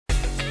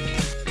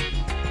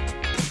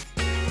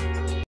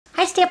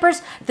Hi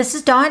Stampers, this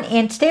is Dawn,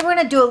 and today we're going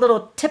to do a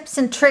little tips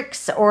and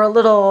tricks or a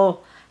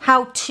little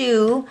how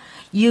to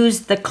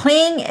use the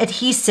Cling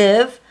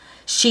Adhesive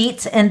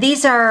sheets. And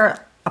these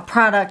are a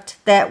product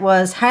that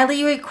was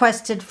highly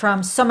requested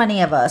from so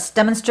many of us,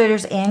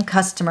 demonstrators and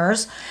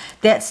customers,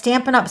 that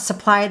Stampin' Up!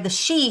 Supplied the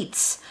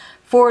sheets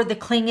for the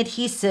Cling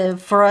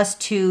Adhesive for us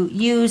to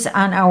use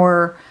on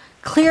our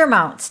clear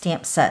mount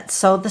stamp sets.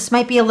 So this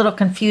might be a little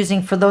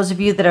confusing for those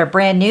of you that are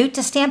brand new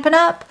to Stampin'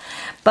 Up!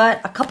 But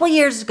a couple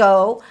years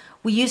ago,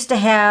 we used to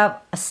have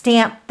a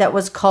stamp that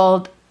was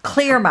called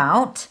Clear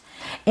Mount,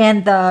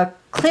 and the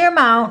Clear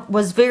Mount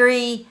was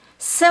very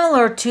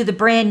similar to the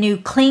brand new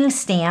Cling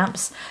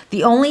stamps.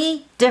 The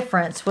only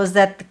difference was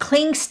that the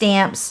Cling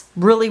stamps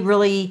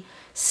really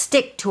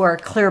stick to our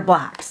clear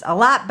blocks a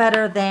lot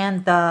better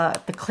than the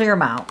Clear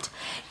Mount.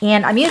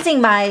 And I'm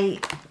using my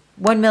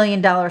 $1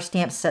 million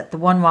stamp set, the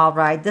One Wild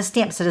Ride. This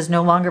stamp set is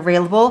no longer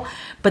available,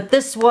 but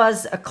this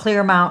was a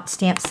clear mount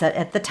stamp set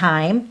at the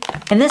time.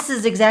 And this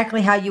is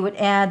exactly how you would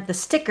add the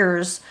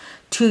stickers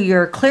to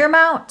your clear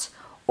mount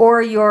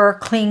or your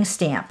Cling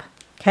stamp.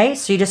 Okay,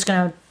 so you're just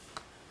gonna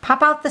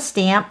pop out the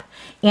stamp,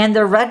 and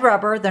they're red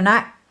rubber, they're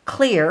not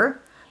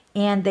clear,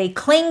 and they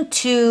cling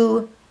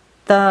to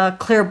the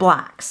clear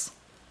blocks.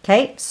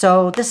 Okay,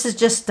 so this is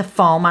just the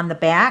foam on the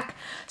back.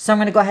 So I'm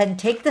going to go ahead and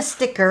take the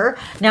sticker.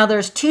 Now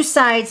there's two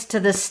sides to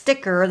the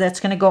sticker that's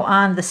going to go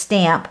on the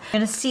stamp. You're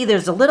going to see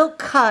there's a little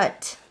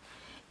cut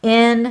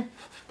in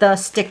the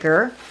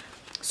sticker.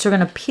 So we're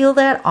going to peel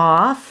that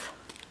off.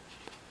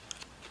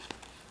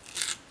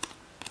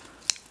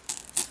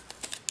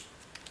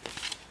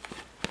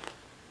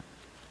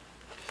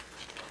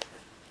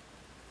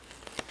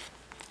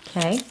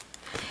 Okay,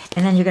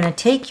 and then you're going to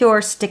take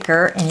your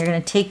sticker and you're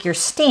going to take your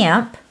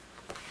stamp.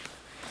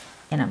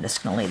 And I'm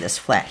just going to lay this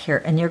flat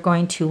here, and you're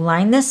going to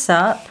line this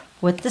up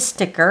with the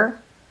sticker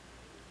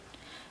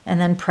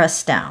and then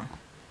press down.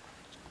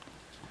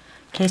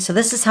 Okay, so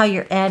this is how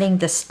you're adding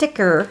the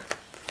sticker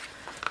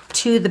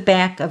to the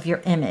back of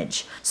your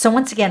image. So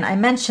once again, I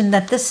mentioned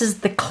that this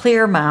is the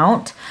clear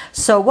mount.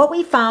 So what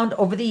we found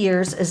over the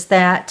years is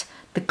that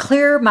the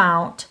clear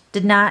mount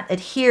did not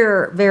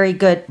adhere very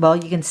good. Well,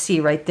 you can see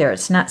right there,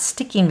 it's not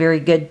sticking very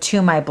good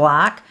to my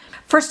block.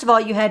 First of all,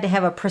 you had to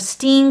have a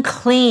pristine,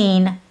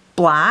 clean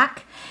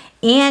block,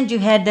 and you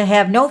had to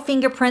have no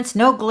fingerprints,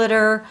 no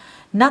glitter,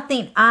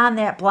 nothing on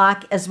that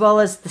block, as well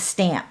as the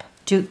stamp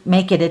to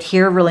make it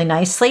adhere really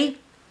nicely.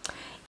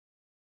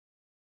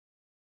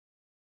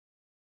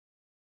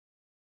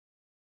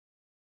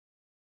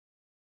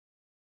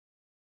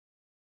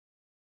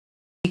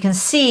 You can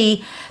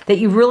see that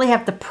you really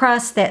have to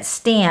press that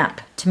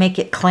stamp to make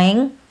it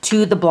cling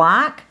to the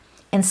block,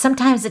 and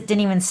sometimes it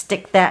didn't even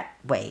stick that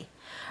way.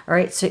 All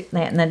right, so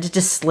and then it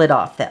just slid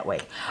off that way.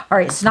 All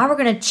right, so now we're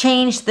going to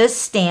change this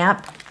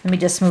stamp. Let me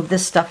just move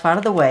this stuff out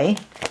of the way.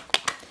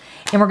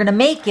 And we're going to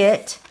make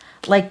it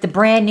like the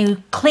brand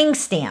new Cling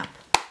stamp.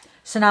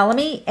 So now let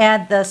me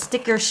add the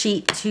sticker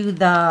sheet to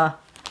the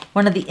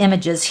one of the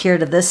images here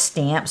to this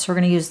stamp. So we're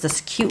going to use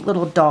this cute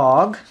little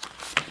dog.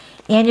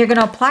 And you're going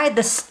to apply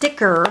the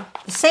sticker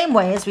the same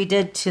way as we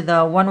did to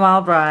the One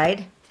Wild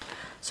Ride.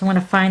 So I'm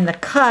going to find the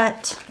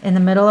cut in the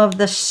middle of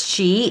the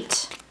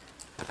sheet.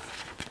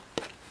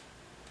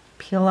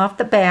 Peel off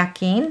the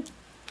backing.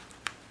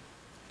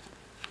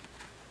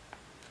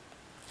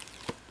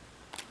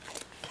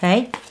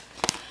 Okay,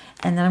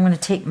 and then I'm going to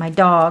take my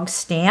dog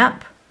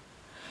stamp,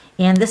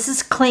 and this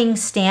is Cling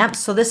stamp,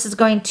 so this is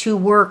going to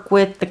work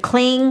with the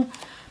Cling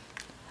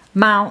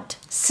mount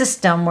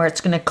system where it's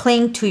going to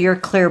cling to your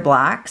clear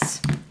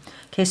blocks.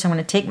 Okay, so I'm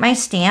going to take my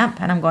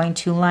stamp and I'm going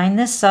to line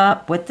this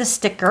up with the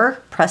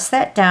sticker, press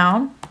that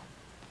down,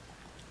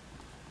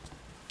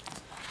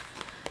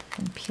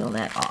 and peel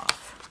that off.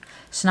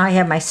 So now I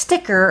have my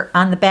sticker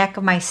on the back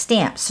of my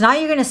stamp. So now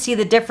you're going to see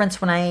the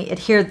difference when I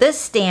adhere this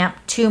stamp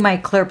to my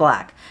clear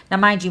block. Now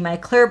mind you, my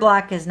clear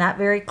block is not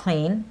very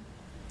clean,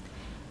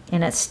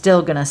 and it's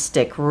still going to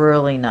stick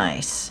really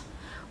nice.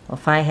 Well,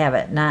 if I have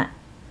it not,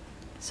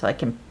 so I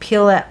can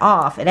peel that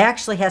off. It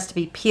actually has to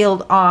be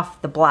peeled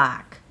off the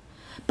block,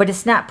 but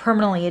it's not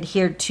permanently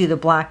adhered to the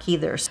block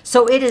either.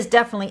 So it is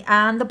definitely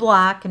on the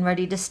block and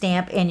ready to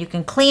stamp, and you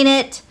can clean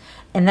it,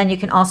 and then you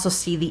can also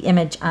see the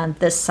image on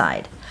this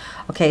side.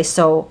 Okay,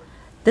 so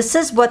this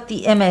is what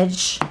the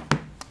image,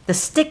 the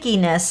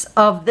stickiness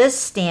of this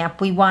stamp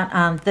we want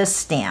on this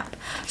stamp.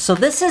 So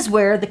this is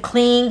where the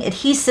Cling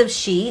Adhesive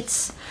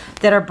sheets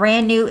that are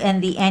brand new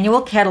in the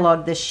annual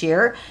catalog this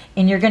year,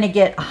 and you're going to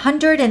get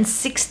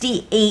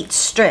 168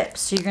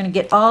 strips. So you're going to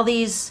get all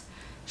these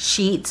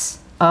sheets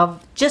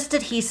of just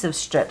adhesive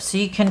strips, so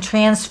you can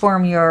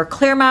transform your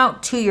clear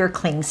mount to your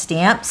Cling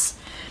stamps.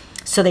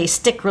 So they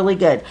stick really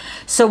good.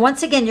 So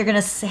once again, you're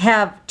going to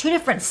have two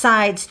different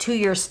sides to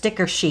your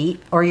sticker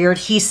sheet or your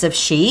adhesive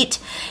sheet.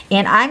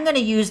 And I'm going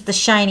to use the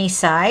shiny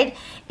side.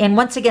 And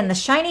once again, the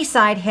shiny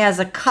side has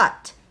a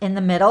cut in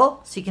the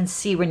middle, so you can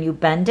see when you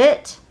bend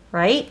it,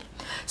 right?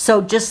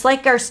 So just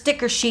like our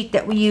sticker sheet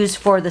that we use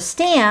for the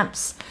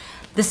stamps,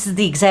 this is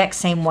the exact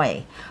same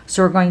way.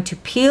 So we're going to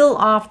peel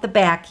off the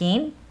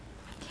backing,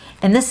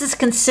 And this is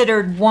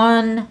considered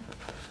one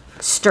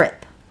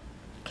strip.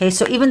 Okay,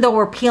 so even though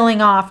we're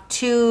peeling off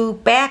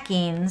 2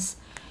 backings,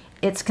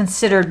 it's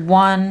considered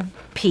one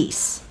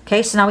piece.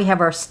 Okay, so now we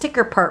have our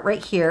sticker part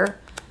right here.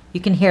 You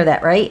can hear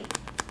that, right?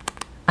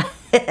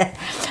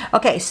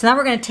 Okay, so now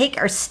we're going to take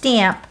our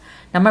stamp.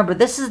 Now remember,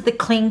 this is the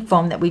cling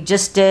foam that we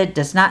just did.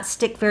 Does not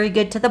stick very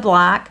good to the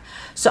block.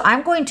 So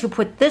I'm going to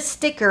put this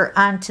sticker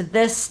onto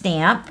this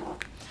stamp.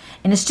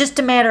 And it's just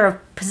a matter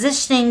of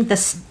positioning the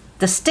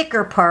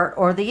sticker part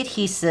or the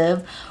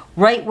adhesive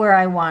right where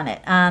I want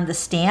it on the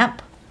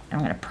stamp. I'm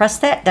going to press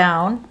that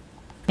down,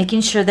 making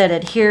sure that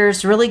it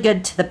adheres really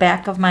good to the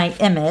back of my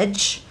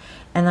image.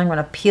 And then I'm going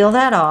to peel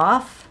that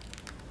off.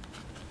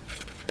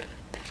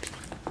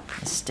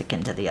 Stick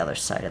into the other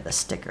side of the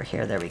sticker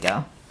here. There we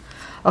go.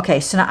 Okay,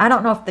 so now I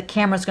don't know if the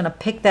camera's going to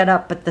pick that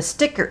up, but the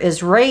sticker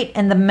is right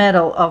in the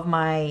middle of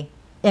my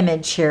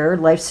image here.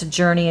 Life's a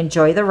journey,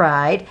 enjoy the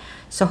ride.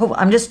 So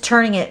I'm just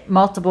turning it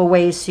multiple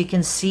ways so you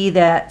can see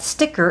that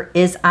sticker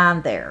is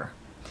on there.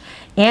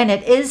 And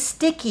it is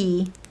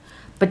sticky,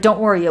 but don't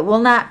worry, it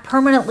will not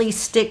permanently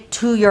stick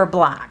to your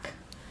block.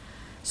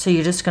 So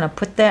you're just going to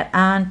put that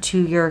onto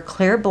your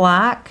clear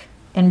block,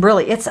 and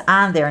really it's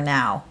on there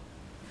now.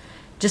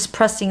 Just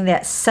pressing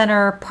that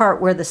center part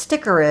where the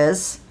sticker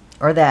is,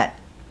 or that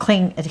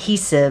cling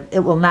adhesive, it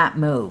will not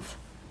move.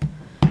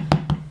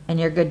 And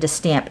you're good to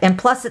stamp. And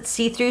plus it's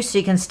see-through, so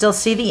you can still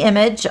see the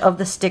image of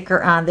the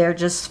sticker on there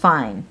just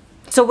fine.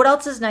 So what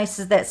else is nice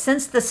is that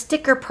since the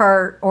sticker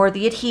part or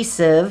the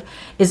adhesive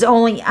is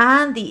only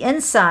on the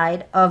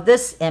inside of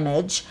this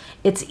image,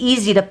 it's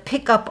easy to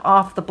pick up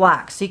off the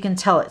block. So you can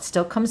tell it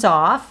still comes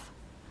off,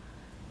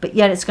 but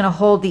yet it's going to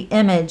hold the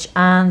image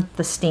on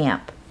the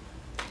stamp.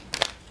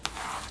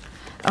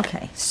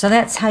 Okay, so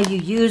that's how you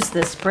use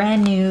this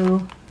brand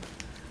new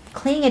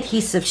Cling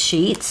Adhesive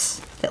sheets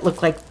that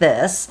look like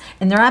this.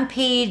 And they're on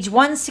page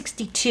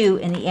 162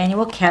 in the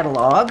annual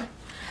catalog.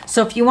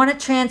 So if you want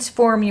to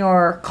transform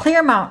your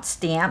clear mount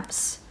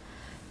stamps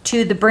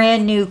to the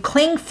brand new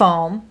cling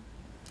foam,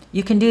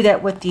 you can do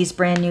that with these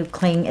brand new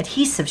Cling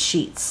Adhesive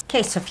sheets.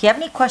 Okay, so if you have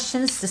any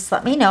questions, just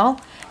let me know.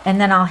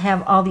 And then I'll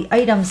have all the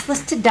items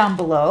listed down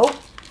below.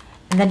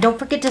 And then don't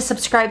forget to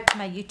subscribe to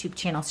my YouTube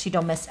channel so you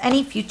don't miss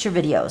any future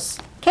videos.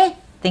 Okay,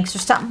 thanks for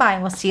stopping by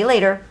and we'll see you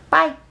later.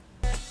 Bye.